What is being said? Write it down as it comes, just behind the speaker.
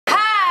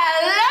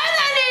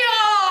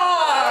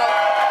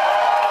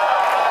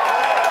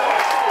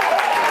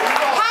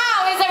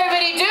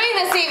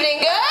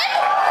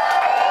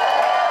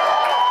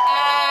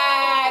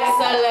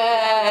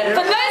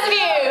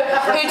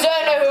who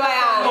don't know who I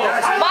am.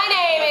 My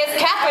name is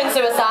Katherine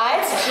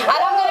Suicide, and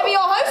I'm going to be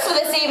your host for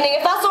this evening,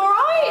 if that's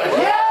alright.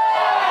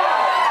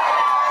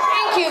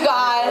 Thank you,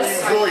 guys.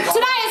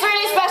 Tonight is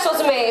really special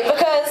to me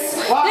because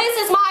this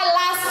is my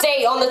last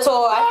date on the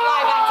tour. I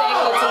fly back to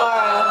England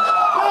tomorrow.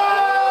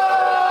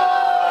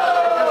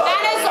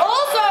 And it's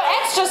also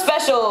extra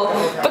special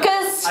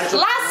because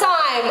last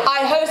time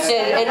I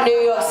hosted in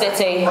New York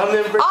City,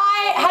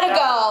 I had a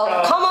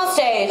girl come on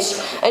stage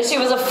and she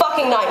was a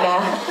fucking nightmare.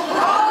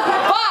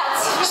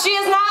 But she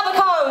has now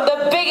become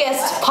the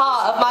biggest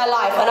part of my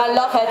life and I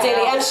love her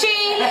dearly. And she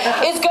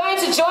is going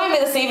to join me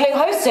this evening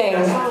hosting. Do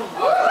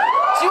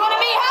you want to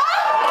meet her?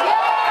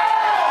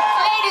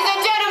 Ladies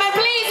and gentlemen,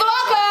 please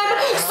welcome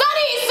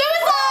Sunny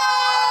Suicide!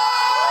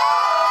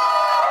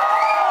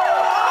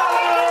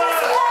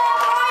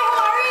 Hi,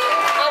 how are you?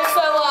 I'm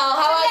so well.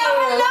 How are you?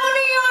 Hello,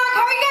 New York.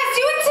 How are you guys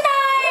doing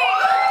tonight?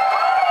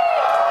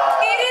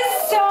 It is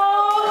so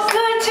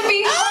good to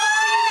be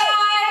home, you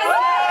guys.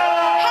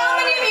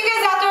 How many of you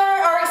guys out there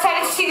are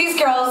excited to see these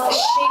girls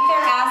shake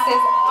their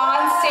asses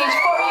on stage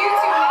for you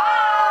tonight?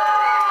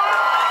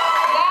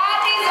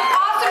 That is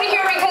awesome to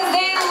hear because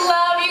they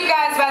love you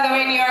guys, by the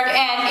way, New York.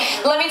 And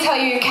let me tell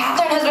you,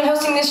 Katherine has been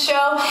hosting this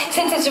show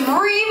since its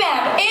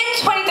revamp in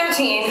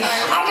 2013.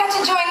 I got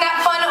to join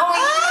that fun only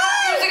 2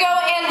 years ago,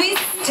 and we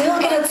still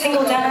get a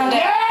tingle down under.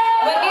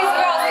 When these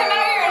girls come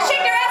out here and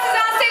shake their asses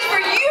on stage for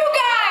you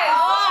guys.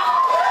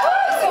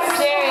 So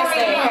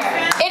Seriously.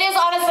 It is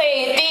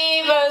honestly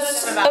the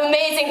most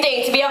amazing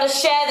thing to be able to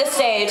share the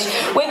stage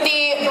with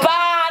the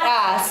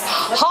badass,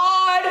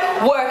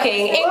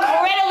 hard-working,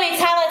 incredibly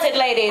talented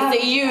ladies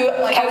that you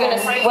are going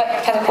to... What?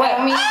 I don't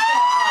mean,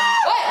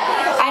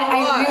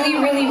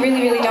 I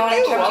really don't want to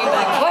interrupt you,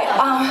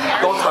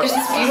 but there's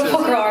this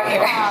beautiful girl right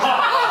here.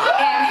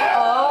 And she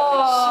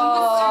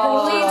was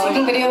totally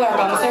taking video of our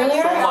bums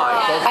earlier.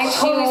 I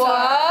totally saw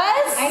her.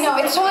 I know,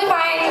 it's totally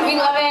fine. We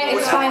love it.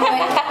 It's fine. But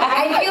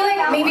I feel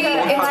like maybe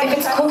if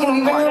it's cool, can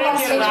we bring her on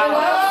stage with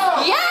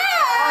us? Yeah!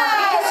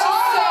 Because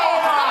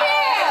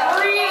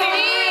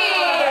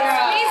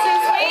she's so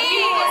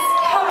please.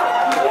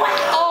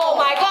 Oh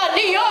my God,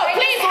 New York,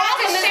 please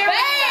welcome this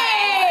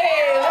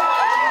babe!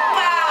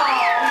 Wow.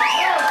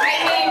 I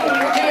mean,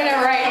 you're doing it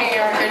right, New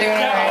York. You're doing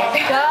it right.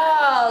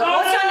 Girl,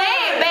 what's your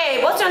name, babe?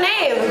 What's your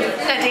name?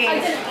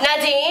 Nadine.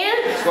 Nadine?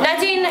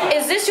 Nadine,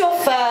 is this your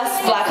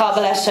first Blackheart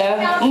Burlesque show?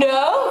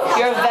 No?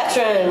 You're a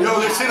veteran. Yo,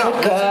 listen up.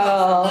 Good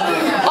girl.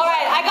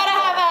 Alright, I gotta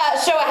have a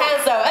show of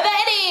hands though. Are there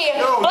any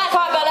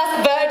Blackheart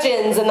Burlesque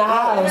virgins in the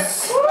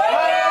house? Oh,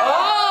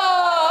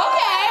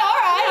 okay,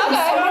 alright, So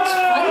okay. much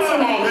fun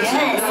tonight.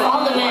 Yes,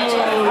 all the men.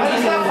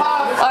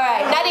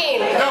 Alright,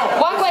 Nadine,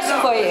 one question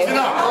for you.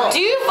 Do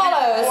you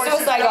follow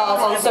Suicide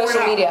Girls on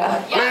social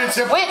media?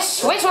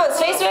 Which ones?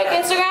 Facebook,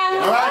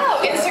 Instagram?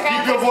 Oh,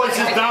 Instagram. Keep your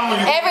voices down when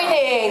you...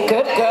 Everything.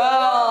 Good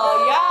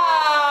girl. Yeah.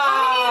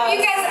 How many of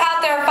you guys out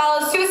there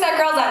follow Suicide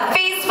Girls on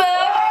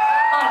Facebook,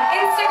 on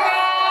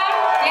Instagram?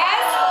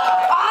 Yes?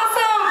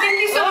 Awesome! Thank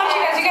you so much,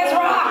 you guys. You guys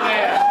rock.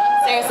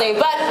 Seriously,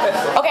 but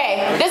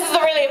okay, this is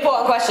a really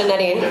important question,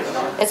 Nadine.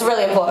 It's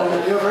really important.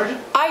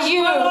 Are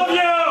you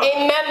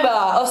a member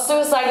of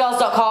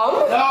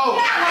SuicideGirls.com? No.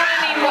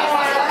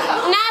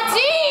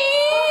 Nadine!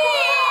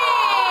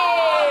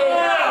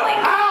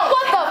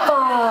 What the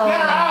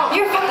fuck?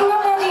 You're fucking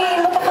up,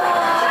 Nadine. What the fuck?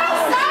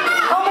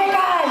 Oh my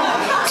god.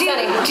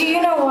 Do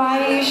you know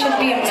why you should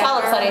be a member Tell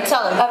him, Sonny,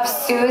 tell him. of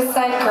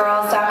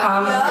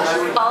SuicideGirls.com?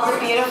 All the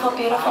beautiful,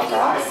 beautiful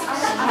girls.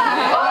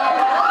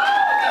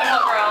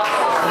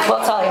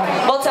 We'll tell you.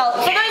 We'll tell.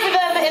 For those of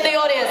them in the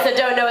audience that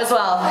don't know as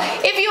well,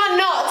 if you are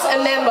not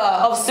a member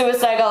of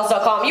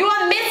SuicideGirls.com, you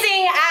are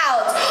missing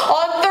out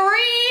on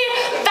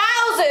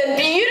 3,000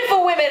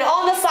 beautiful women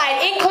on the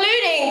site,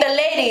 including the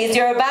ladies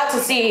you're about to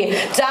see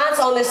dance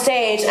on the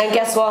stage. And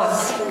guess what?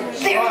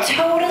 They're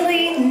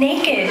totally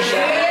naked.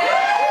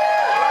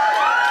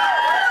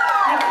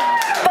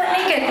 But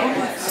naked.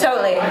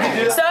 Totally.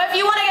 So if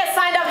you want to get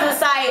signed up to the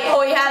site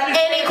or you have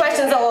any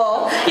questions at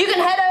all, you can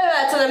head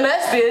over to the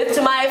merch booth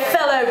to my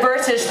fellow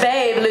British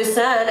babe,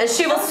 Lucerne, and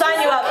she will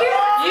sign you up.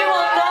 You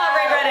will not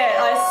regret it,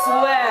 I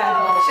swear.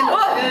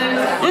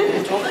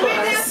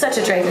 Such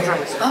a dream.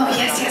 Oh,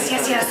 yes.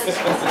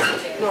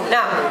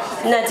 Now,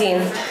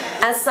 Nadine,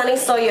 as Sunny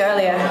saw you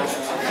earlier,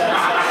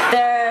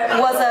 there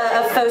was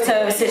a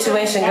photo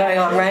situation going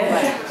on, right?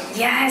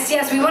 Yes,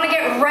 we want to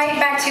get right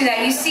back to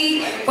that. You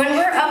see, when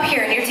we're up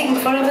here and you're taking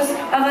photos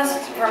of us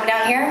from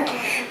down here,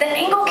 the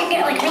angle can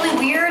get like really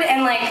weird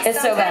and like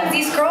It's so bad.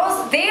 these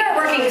girls, they are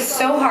working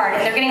so hard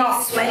and they're getting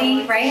all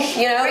sweaty, right?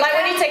 You know, like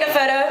when you take a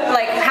photo,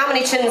 like how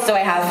many chins do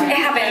I have? It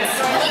happens.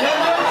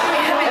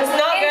 It's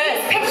not And good.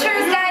 these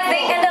pictures, guys,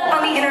 they end up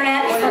on the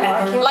internet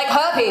forever. Like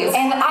herpes.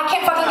 And I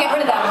can't fucking get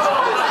rid of them.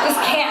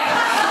 Just can't.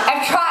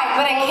 I've tried,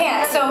 but I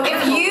can't. So if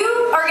you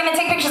are gonna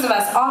take pictures of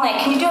us all night,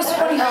 can you do us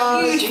one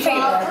huge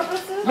favor?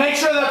 Make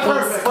sure they're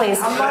perfect. Please,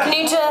 can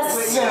you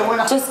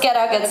just get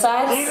our good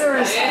sides?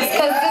 Because this is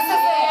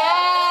it.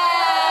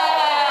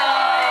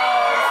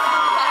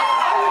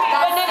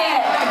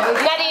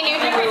 Nadine,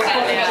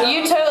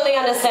 you totally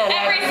understand,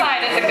 right? Every side.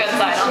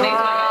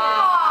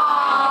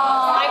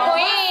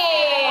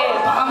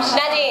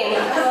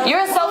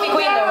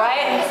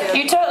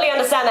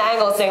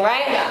 hosting,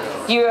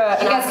 right? You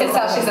guys can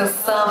tell she's a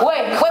self.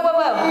 Wait.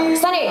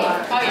 Sunny,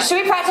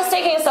 should we practice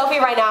taking a selfie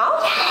right now?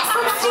 Yes,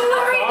 let's do it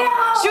right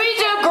now. Should we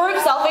do a group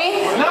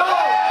selfie? No!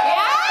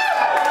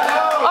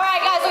 Yeah?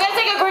 Alright guys, we're gonna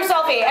take a group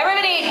selfie.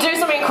 Everybody do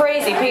something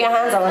crazy. Put your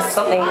hands on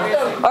something.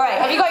 Alright,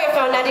 have you got your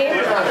phone, Nadine?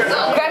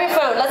 Grab your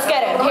phone, let's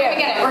get it. Here.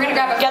 We're gonna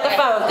grab it. Get the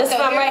phone. This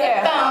phone right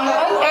here.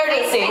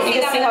 Urgency.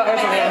 You can see how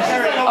urgent it is.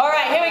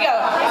 Alright, here we go.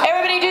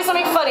 Everybody do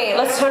something funny.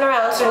 Let's turn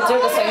around. So we'll do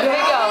it this way. Here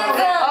we go.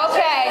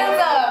 Okay.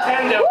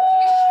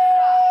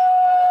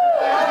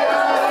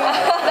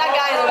 That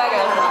guy in the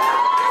background.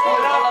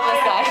 I love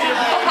this guy.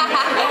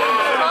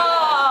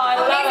 Oh, I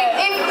love it.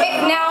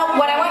 Now,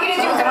 what I want you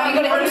to do is I want you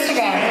to go to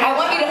Instagram. I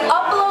want you to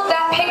upload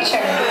that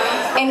picture,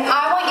 and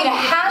I want you to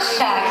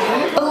hashtag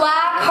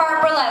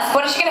Blackheart Burlesque.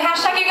 What is she gonna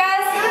hashtag, you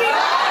guys?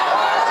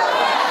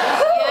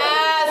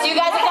 Yes, you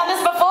guys have done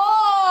this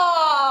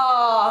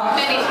before.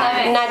 Many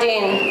times.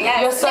 Nadine,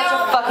 you're such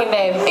a fucking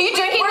babe. Are you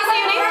drinking this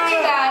evening?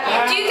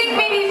 Do you think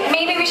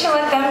maybe we should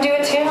let them do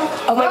it too?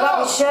 Oh my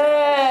god, we should.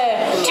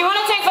 Do you want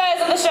to take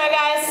photos of the show,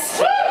 guys?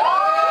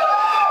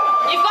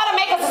 You've got to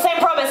make us the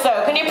same promise,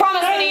 though. Can you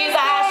promise me to use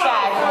that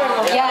hashtag?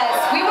 Yes.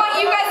 We want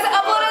you guys to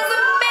upload as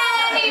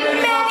many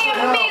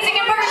amazing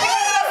and perfect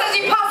pictures of us as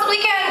you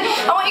possibly can.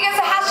 I want you guys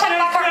to hashtag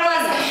Blackheart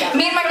Burlesque.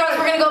 Me and my girls,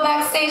 we're going to go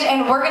backstage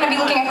and we're going to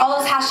be looking at all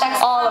those hashtags,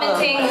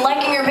 commenting,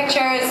 liking your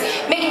pictures,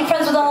 making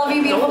friends with all of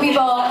you beautiful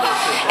people,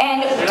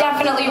 and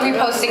definitely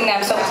reposting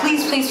them. So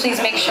please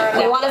make sure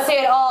We that... want to see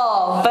it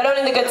all, but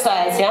only the good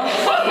sides, yeah?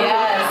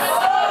 Yes.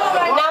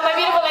 Now, my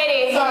beautiful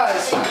lady,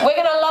 we're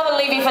going to love and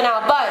leave you for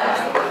now, but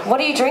what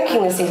are you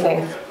drinking this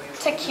evening?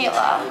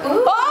 Tequila.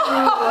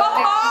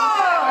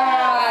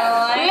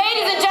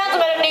 Ladies and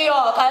gentlemen of New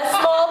York, a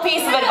small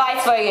piece of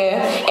advice for you.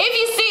 If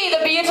you see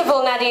the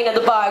beautiful Nadine at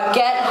the bar,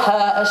 get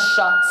her a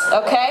shot,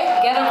 okay?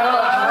 Get a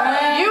little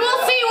drink. You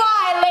will see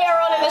why later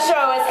on in the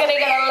show it's going to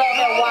get a little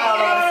bit wild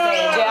on the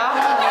stage, yeah?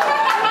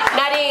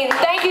 Nadine,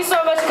 thank you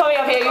so much for coming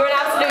up here. You're an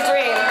absolute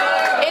dream.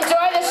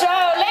 Enjoy the show.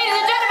 Ladies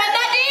and gentlemen,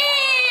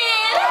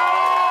 Nadine!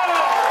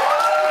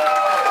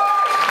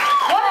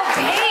 What a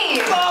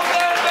babe.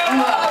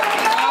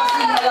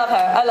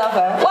 I love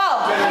her.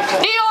 Well,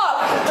 New York,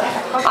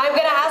 I'm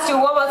going to ask you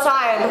one more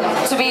time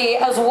to be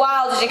as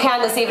wild as you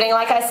can this evening.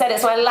 Like I said,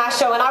 it's my last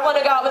show and I want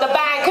to go out with a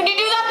bang. Can you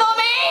do that for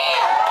me?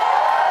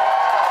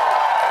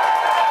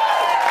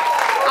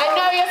 I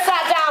know you're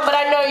sat down, but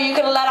I know you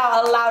can let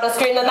out a louder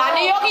scream than that.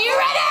 New York, are you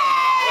ready?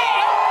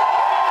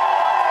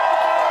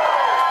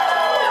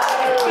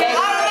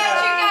 Alright,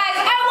 you guys,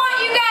 I want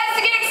you guys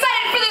to get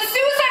excited for the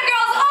Suicide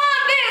Girls on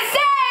this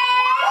stage!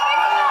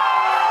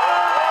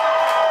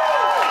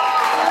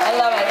 I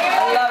love it.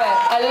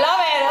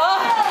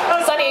 Oh,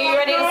 Sunny, are you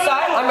ready to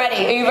start? I'm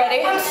ready. Are you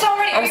ready? I'm so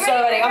ready. I'm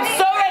so ready.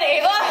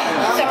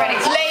 So ready.